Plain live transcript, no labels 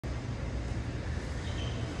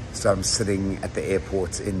So I'm sitting at the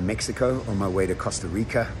airport in Mexico on my way to Costa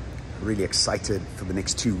Rica. Really excited for the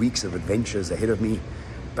next 2 weeks of adventures ahead of me.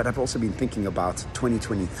 But I've also been thinking about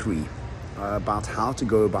 2023, about how to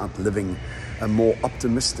go about living a more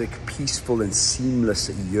optimistic, peaceful, and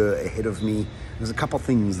seamless year ahead of me. There's a couple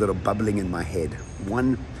things that are bubbling in my head.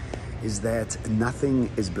 One is that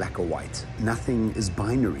nothing is black or white. Nothing is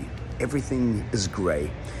binary. Everything is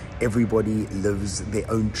gray. Everybody lives their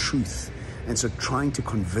own truth. And so trying to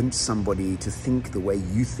convince somebody to think the way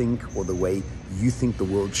you think or the way you think the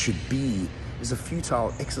world should be is a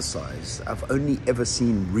futile exercise. I've only ever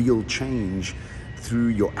seen real change through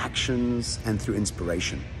your actions and through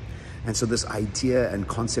inspiration. And so this idea and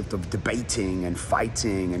concept of debating and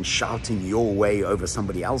fighting and shouting your way over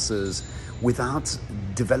somebody else's without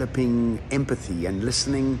developing empathy and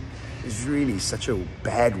listening is really such a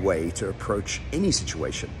bad way to approach any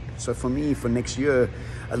situation. So for me, for next year,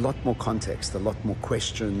 a lot more context, a lot more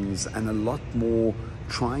questions, and a lot more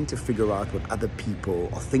trying to figure out what other people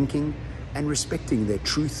are thinking and respecting their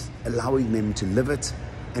truth, allowing them to live it,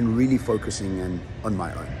 and really focusing on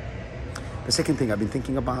my own. The second thing I've been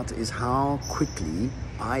thinking about is how quickly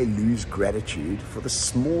I lose gratitude for the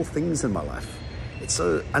small things in my life. It's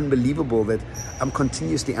so unbelievable that I'm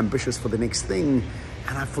continuously ambitious for the next thing,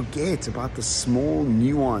 and I forget about the small,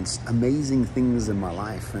 nuanced, amazing things in my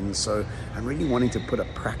life. And so I'm really wanting to put a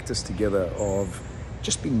practice together of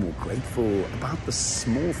just being more grateful about the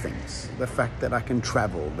small things. The fact that I can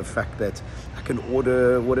travel, the fact that I can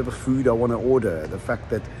order whatever food I want to order, the fact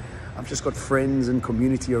that I've just got friends and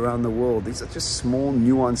community around the world. These are just small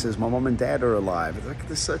nuances. My mom and dad are alive. It's like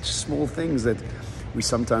there's such small things that we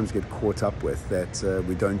sometimes get caught up with that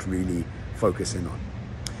we don't really focus in on.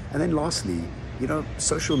 And then lastly,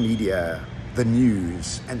 social media, the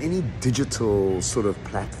news, and any digital sort of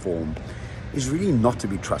platform is really not to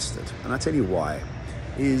be trusted. And I tell you why.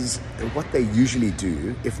 Is what they usually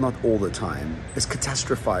do, if not all the time, is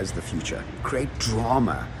catastrophize the future, create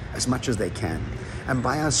drama as much as they can. And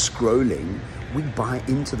by us scrolling, we buy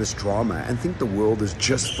into this drama and think the world is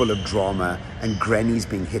just full of drama and grannies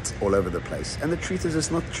being hit all over the place. And the truth is,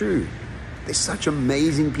 it's not true. There's such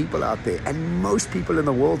amazing people out there, and most people in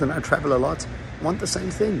the world, and I travel a lot, want the same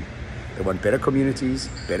thing. They want better communities,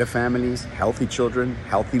 better families, healthy children,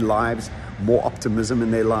 healthy lives, more optimism in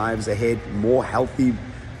their lives ahead, more healthy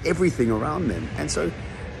everything around them. And so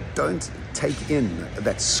don't take in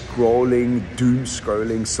that scrolling, doom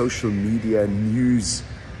scrolling, social media, news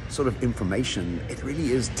sort of information. It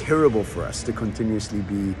really is terrible for us to continuously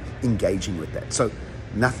be engaging with that. So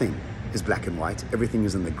nothing is black and white. Everything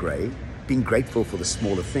is in the gray. Being grateful for the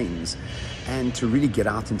smaller things and to really get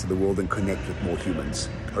out into the world and connect with more humans.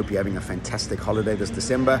 Hope you're having a fantastic holiday this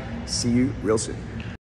December. See you real soon.